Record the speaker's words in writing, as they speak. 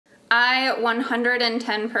I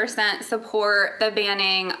 110% support the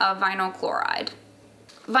banning of vinyl chloride.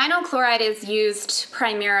 Vinyl chloride is used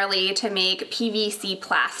primarily to make PVC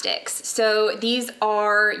plastics. So these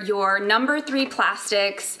are your number 3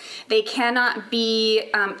 plastics. They cannot be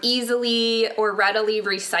easily or readily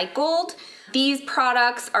recycled. These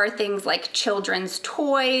products are things like children's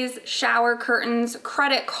toys, shower curtains,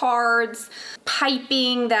 credit cards,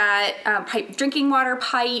 piping drinking water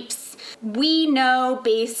pipes. We know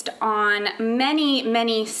based on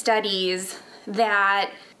many studies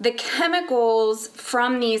that the chemicals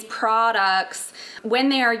from these products, when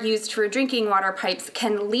they are used for drinking water pipes,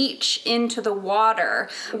 can leach into the water.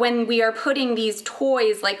 When we are putting these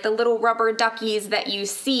toys, like the little rubber duckies that you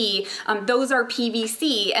see, those are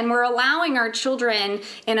PVC, and we're allowing our children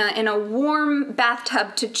in a warm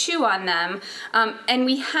bathtub to chew on them. And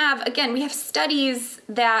we have studies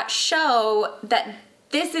that show that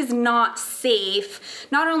this is not safe,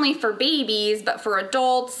 not only for babies, but for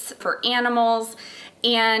adults, for animals.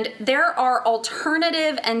 And there are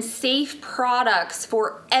alternative and safe products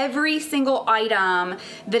for every single item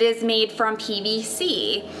that is made from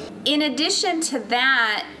PVC. In addition to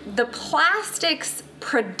that, the plastics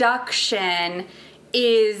production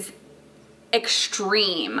is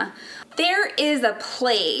extreme. There is a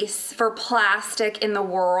place for plastic in the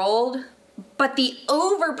world, but the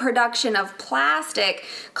overproduction of plastic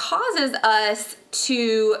causes us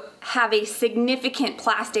to have a significant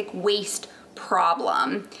plastic waste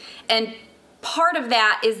problem. And part of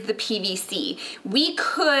that is the PVC. We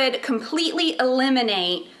could completely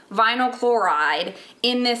eliminate vinyl chloride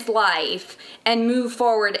in this life and move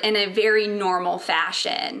forward in a very normal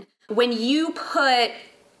fashion. When you put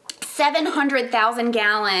 700,000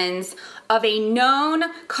 gallons of a known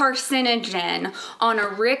carcinogen on a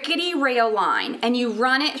rickety rail line and you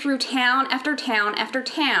run it through town after town after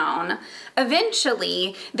town,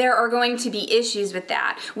 eventually there are going to be issues with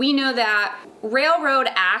that. We know that railroad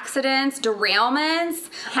accidents,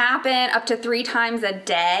 derailments happen up to 3 times a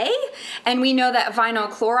day, and we know that vinyl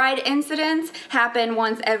chloride incidents happen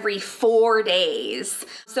once every 4 days.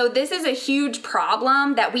 So this is a huge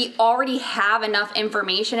problem that we already have enough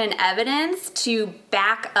information and evidence to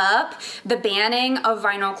back up the banning of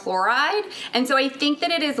vinyl chloride. And so I think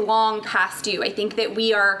that it is long past due. I think that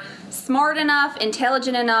we are smart enough,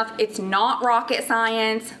 intelligent enough, it's not rocket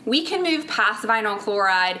science. We can move past vinyl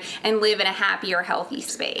chloride and live in a happier, healthy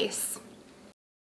space.